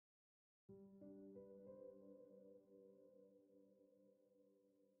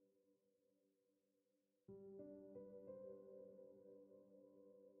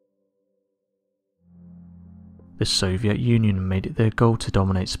the Soviet Union made it their goal to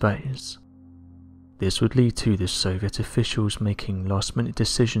dominate space. This would lead to the Soviet officials making last-minute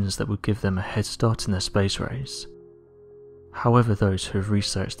decisions that would give them a head start in their space race. However, those who have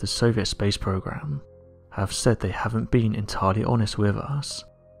researched the Soviet space program have said they haven't been entirely honest with us,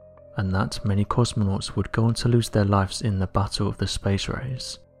 and that many cosmonauts would go on to lose their lives in the battle of the space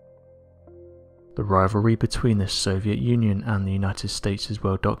race. The rivalry between the Soviet Union and the United States is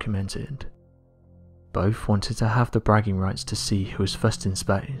well documented. Both wanted to have the bragging rights to see who was first in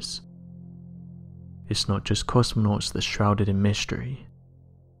space. It's not just cosmonauts that's shrouded in mystery.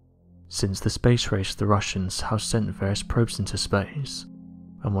 Since the space race, the Russians have sent various probes into space,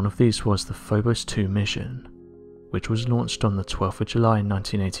 and one of these was the Phobos 2 mission, which was launched on the 12th of July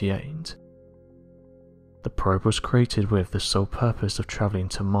 1988. The probe was created with the sole purpose of travelling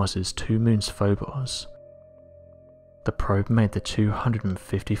to Mars's two moons Phobos. The probe made the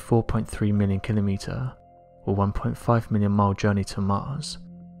 254.3 million kilometre or 1.5 million mile journey to Mars.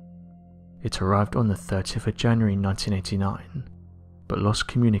 It arrived on the 30th of January 1989, but lost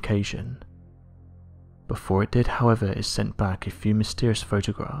communication. Before it did, however, it sent back a few mysterious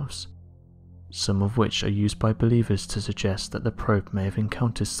photographs, some of which are used by believers to suggest that the probe may have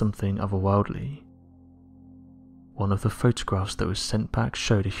encountered something otherworldly. One of the photographs that was sent back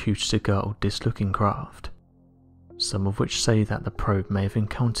showed a huge cigar or disc-looking craft, some of which say that the probe may have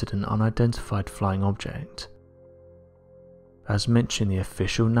encountered an unidentified flying object. As mentioned, the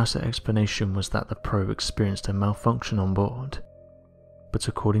official NASA explanation was that the probe experienced a malfunction on board, but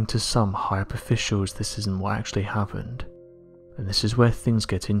according to some high-up officials this isn't what actually happened, and this is where things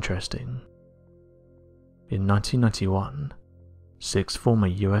get interesting. In 1991, 6 former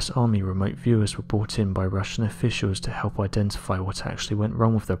US Army remote viewers were brought in by Russian officials to help identify what actually went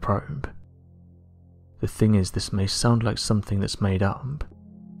wrong with the probe. The thing is, this may sound like something that's made up,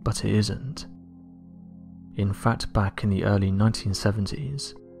 but it isn't. In fact, back in the early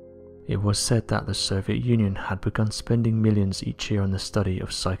 1970s, it was said that the Soviet Union had begun spending millions each year on the study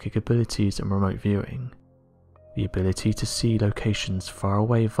of psychic abilities and remote viewing, the ability to see locations far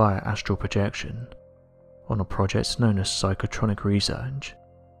away via astral projection, on a project known as psychotronic research.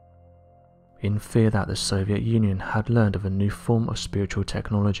 In fear that the Soviet Union had learned of a new form of spiritual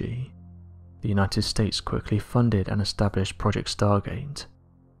technology, the United States quickly funded and established Project Stargate,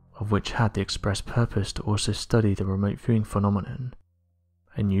 of which had the express purpose to also study the remote viewing phenomenon,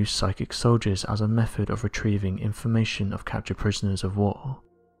 and use psychic soldiers as a method of retrieving information of captured prisoners of war,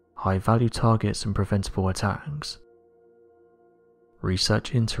 high-value targets and preventable attacks.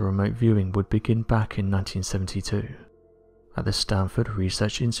 Research into remote viewing would begin back in 1972, at the Stanford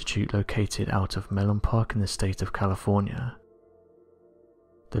Research Institute located out of Mellon Park in the state of California.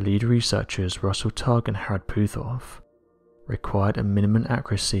 The lead researchers, Russell Targ and Harald Puthoff, required a minimum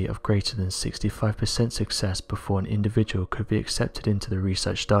accuracy of greater than 65% success before an individual could be accepted into the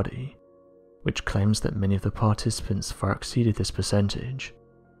research study, which claims that many of the participants far exceeded this percentage,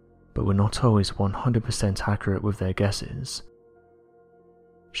 but were not always 100% accurate with their guesses.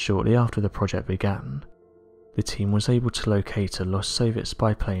 Shortly after the project began, the team was able to locate a lost Soviet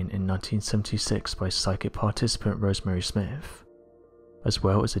spy plane in 1976 by psychic participant Rosemary Smith, as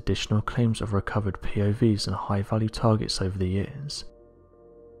well as additional claims of recovered POVs and high-value targets over the years.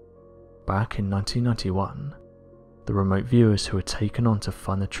 Back in 1991, the remote viewers who were taken on to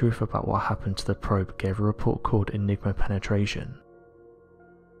find the truth about what happened to the probe gave a report called Enigma Penetration.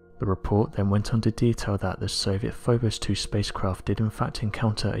 The report then went on to detail that the Soviet Phobos 2 spacecraft did in fact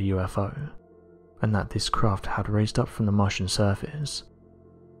encounter a UFO, and that this craft had raised up from the Martian surface.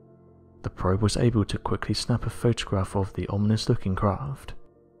 The probe was able to quickly snap a photograph of the ominous-looking craft,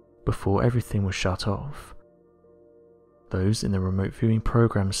 before everything was shut off. Those in the remote viewing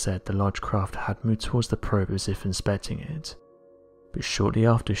program said the large craft had moved towards the probe as if inspecting it, but shortly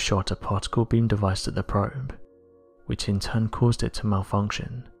after shot a particle beam device at the probe, which in turn caused it to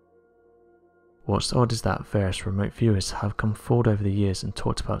malfunction. What's odd is that various remote viewers have come forward over the years and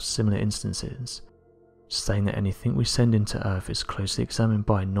talked about similar instances, saying that anything we send into Earth is closely examined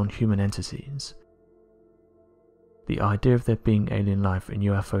by non-human entities. The idea of there being alien life and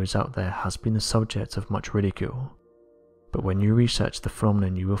UFOs out there has been the subject of much ridicule, but when you research the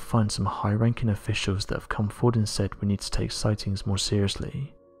phenomenon you will find some high-ranking officials that have come forward and said we need to take sightings more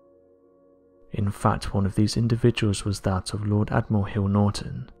seriously. In fact, one of these individuals was that of Lord Admiral Hill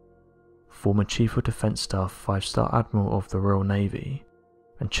Norton, former Chief of Defence Staff 5-star Admiral of the Royal Navy,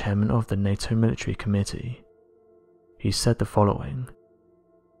 and chairman of the NATO Military Committee. He said the following: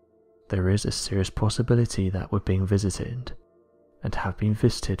 "There is a serious possibility that we're being visited, and have been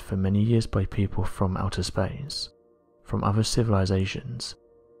visited for many years by people from outer space, from other civilizations.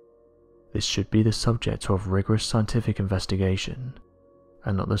 This should be the subject of rigorous scientific investigation,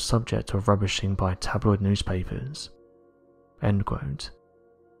 and not the subject of rubbishing by tabloid newspapers." End quote.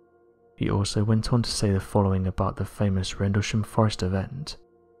 He also went on to say the following about the famous Rendlesham Forest event,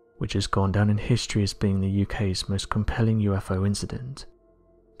 which has gone down in history as being the UK's most compelling UFO incident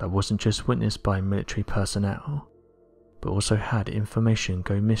that wasn't just witnessed by military personnel, but also had information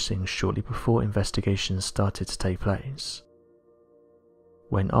go missing shortly before investigations started to take place.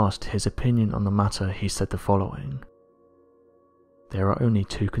 When asked his opinion on the matter, he said the following: "There are only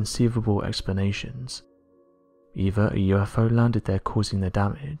two conceivable explanations. Either a UFO landed there causing the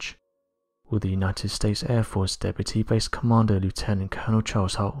damage, or the United States Air Force Deputy Base Commander Lieutenant Colonel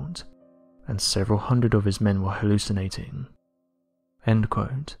Charles Holt and several hundred of his men were hallucinating." End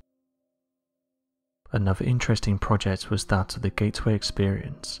quote. Another interesting project was that of the Gateway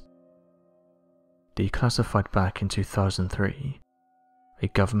Experience. Declassified back in 2003, a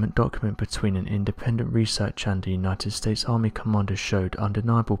government document between an independent researcher and a United States Army commander showed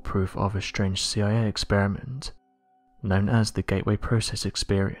undeniable proof of a strange CIA experiment known as the Gateway Process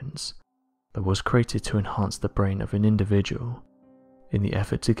Experience that was created to enhance the brain of an individual in the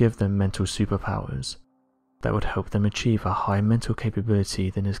effort to give them mental superpowers that would help them achieve a higher mental capability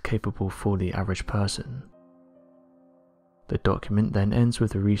than is capable for the average person. The document then ends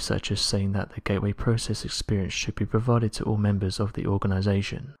with the researchers saying that the Gateway Process Experience should be provided to all members of the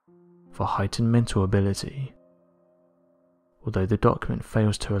organization for heightened mental ability. Although the document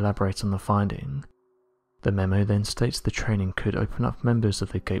fails to elaborate on the finding, the memo then states the training could open up members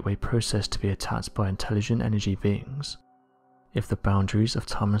of the Gateway Process to be attacked by intelligent energy beings if the boundaries of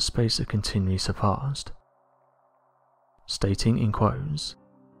time and space are continually surpassed. Stating in quotes,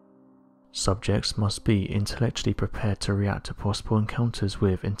 "Subjects must be intellectually prepared to react to possible encounters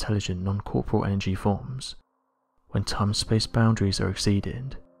with intelligent non-corporeal energy forms when time-space boundaries are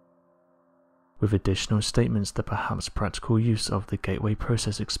exceeded," with additional statements that perhaps practical use of the Gateway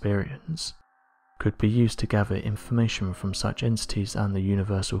Process Experience could be used to gather information from such entities and the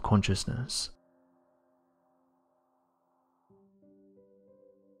universal consciousness.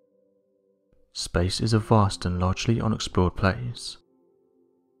 Space is a vast and largely unexplored place.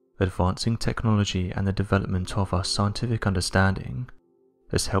 Advancing technology and the development of our scientific understanding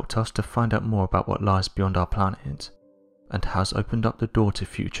has helped us to find out more about what lies beyond our planet and has opened up the door to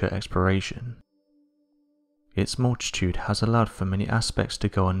future exploration. Its multitude has allowed for many aspects to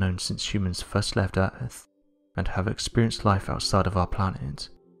go unknown since humans first left Earth and have experienced life outside of our planet.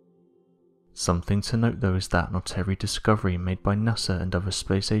 Something to note though is that not every discovery made by NASA and other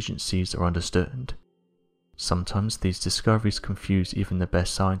space agencies are understood. Sometimes these discoveries confuse even the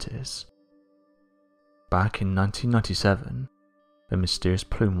best scientists. Back in 1997, a mysterious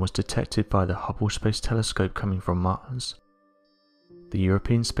plume was detected by the Hubble Space Telescope coming from Mars. The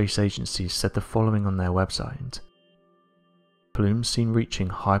European Space Agency said the following on their website: "Plumes seen reaching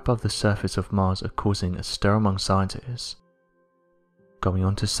high above the surface of Mars are causing a stir among scientists," going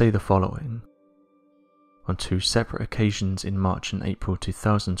on to say the following: "On two separate occasions in March and April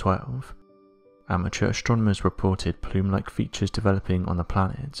 2012, amateur astronomers reported plume-like features developing on the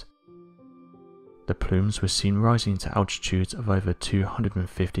planet. The plumes were seen rising to altitudes of over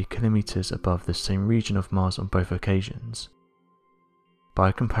 250 kilometers above the same region of Mars on both occasions.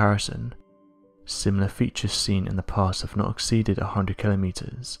 By comparison, similar features seen in the past have not exceeded 100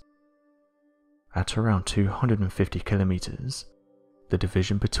 kilometers. At around 250 kilometers, the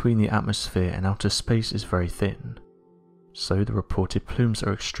division between the atmosphere and outer space is very thin, so the reported plumes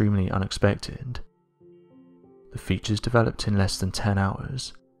are extremely unexpected. The features developed in less than 10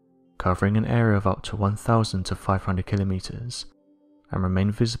 hours, covering an area of up to 1,000 to 500 kilometers, and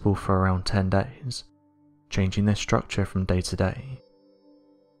remain visible for around 10 days, changing their structure from day to day.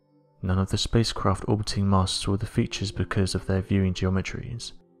 None of the spacecraft orbiting Mars saw the features because of their viewing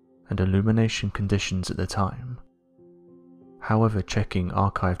geometries and illumination conditions at the time. However, checking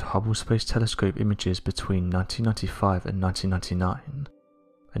archived Hubble Space Telescope images between 1995 and 1999,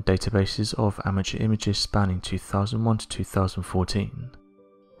 and databases of amateur images spanning 2001 to 2014,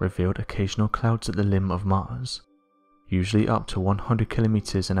 revealed occasional clouds at the limb of Mars, usually up to 100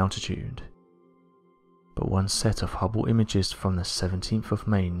 kilometers in altitude. But one set of Hubble images from the 17th of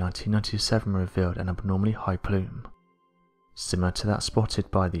May 1997 revealed an abnormally high plume, similar to that spotted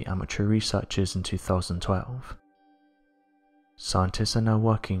by the amateur researchers in 2012. Scientists are now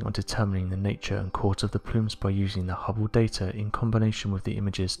working on determining the nature and cause of the plumes by using the Hubble data in combination with the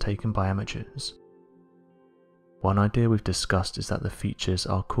images taken by amateurs. One idea we've discussed is that the features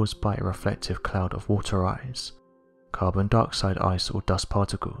are caused by a reflective cloud of water ice, carbon dioxide ice or dust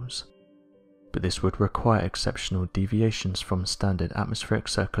particles. but this would require exceptional deviations from standard atmospheric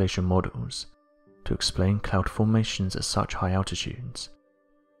circulation models to explain cloud formations at such high altitudes.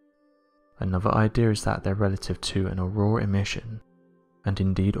 Another idea is that they're relative to an aurora emission, and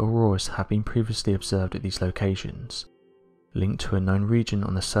indeed auroras have been previously observed at these locations, linked to a known region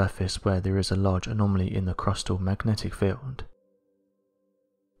on the surface where there is a large anomaly in the crustal magnetic field.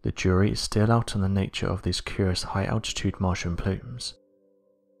 The jury is still out on the nature of these curious high-altitude Martian plumes.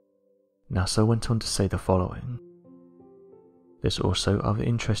 NASA went on to say the following: "There's also other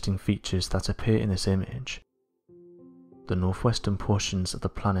interesting features that appear in this image. The northwestern portions of the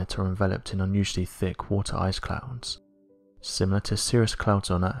planet are enveloped in unusually thick water ice clouds, similar to cirrus clouds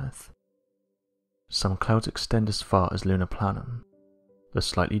on Earth. Some clouds extend as far as lunar planum, the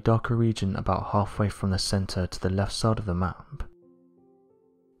slightly darker region about halfway from the center to the left side of the map.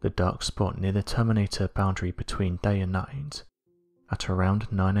 The dark spot near the terminator boundary between day and night, at around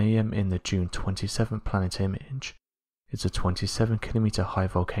 9 AM in the June 27 planet image, is a 27-kilometer high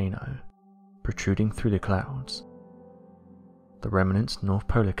volcano, protruding through the clouds. The remnant North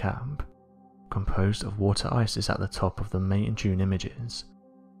Polar Cap, composed of water ice, is at the top of the May and June images,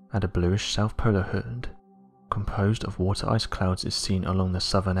 and a bluish South Polar hood, composed of water ice clouds, is seen along the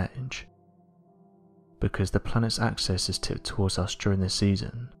southern edge. Because the planet's axis is tipped towards us during this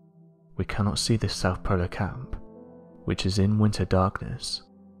season, we cannot see this South Polar Cap, which is in winter darkness.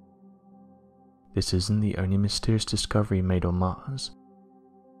 This isn't the only mysterious discovery made on Mars.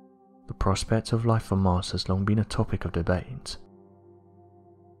 The prospect of life on Mars has long been a topic of debate.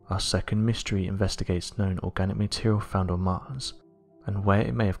 Our second mystery investigates known organic material found on Mars and where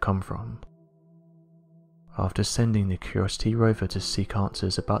it may have come from. After sending the Curiosity rover to seek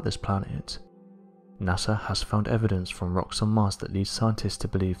answers about this planet, NASA has found evidence from rocks on Mars that leads scientists to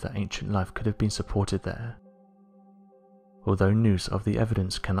believe that ancient life could have been supported there. Although news of the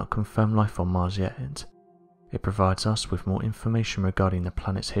evidence cannot confirm life on Mars yet, it provides us with more information regarding the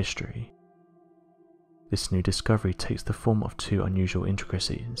planet's history. This new discovery takes the form of two unusual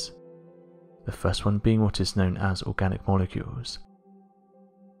intricacies, the first one being what is known as organic molecules.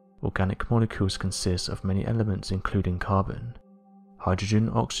 Organic molecules consist of many elements including carbon, hydrogen,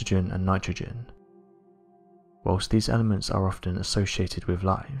 oxygen, and nitrogen. Whilst these elements are often associated with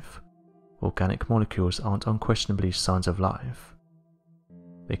life, organic molecules aren't unquestionably signs of life.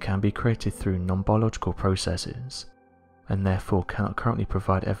 They can be created through non-biological processes, and therefore cannot currently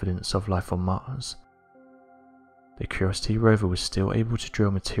provide evidence of life on Mars. The Curiosity rover was still able to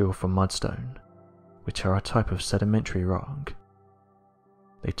drill material from mudstone, which are a type of sedimentary rock.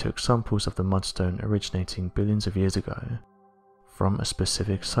 They took samples of the mudstone originating billions of years ago, from a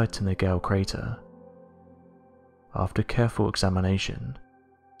specific site in the Gale crater. After careful examination,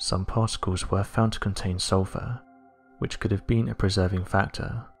 some particles were found to contain sulfur, which could have been a preserving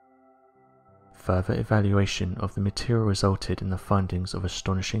factor. Further evaluation of the material resulted in the findings of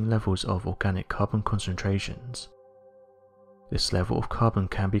astonishing levels of organic carbon concentrations. This level of carbon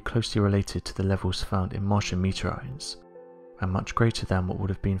can be closely related to the levels found in Martian meteorites, and much greater than what would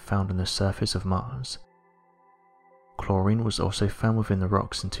have been found on the surface of Mars. Chlorine was also found within the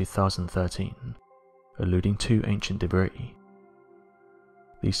rocks in 2013, alluding to ancient debris.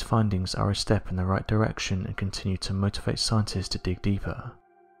 These findings are a step in the right direction and continue to motivate scientists to dig deeper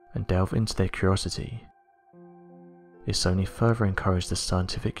and delve into their curiosity. It's only further encouraged the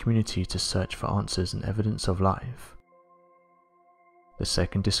scientific community to search for answers and evidence of life. The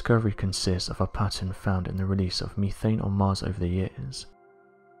second discovery consists of a pattern found in the release of methane on Mars over the years.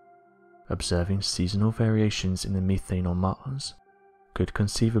 Observing seasonal variations in the methane on Mars could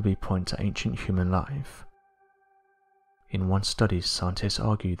conceivably point to ancient human life. In one study, scientists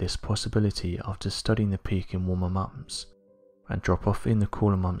argue this possibility after studying the peak in warmer months and drop off in the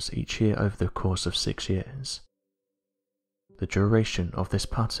cooler months each year over the course of 6 years. The duration of this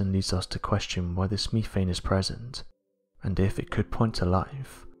pattern leads us to question why this methane is present, and if it could point to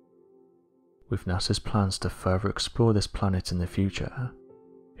life. With NASA's plans to further explore this planet in the future,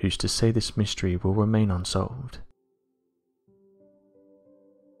 who's to say this mystery will remain unsolved?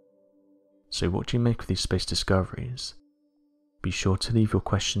 So what do you make of these space discoveries? Be sure to leave your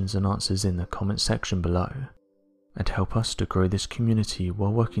questions and answers in the comment section below, and help us to grow this community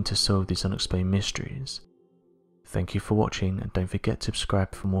while working to solve these unexplained mysteries. Thank you for watching, and don't forget to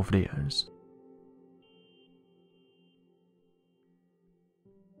subscribe for more videos.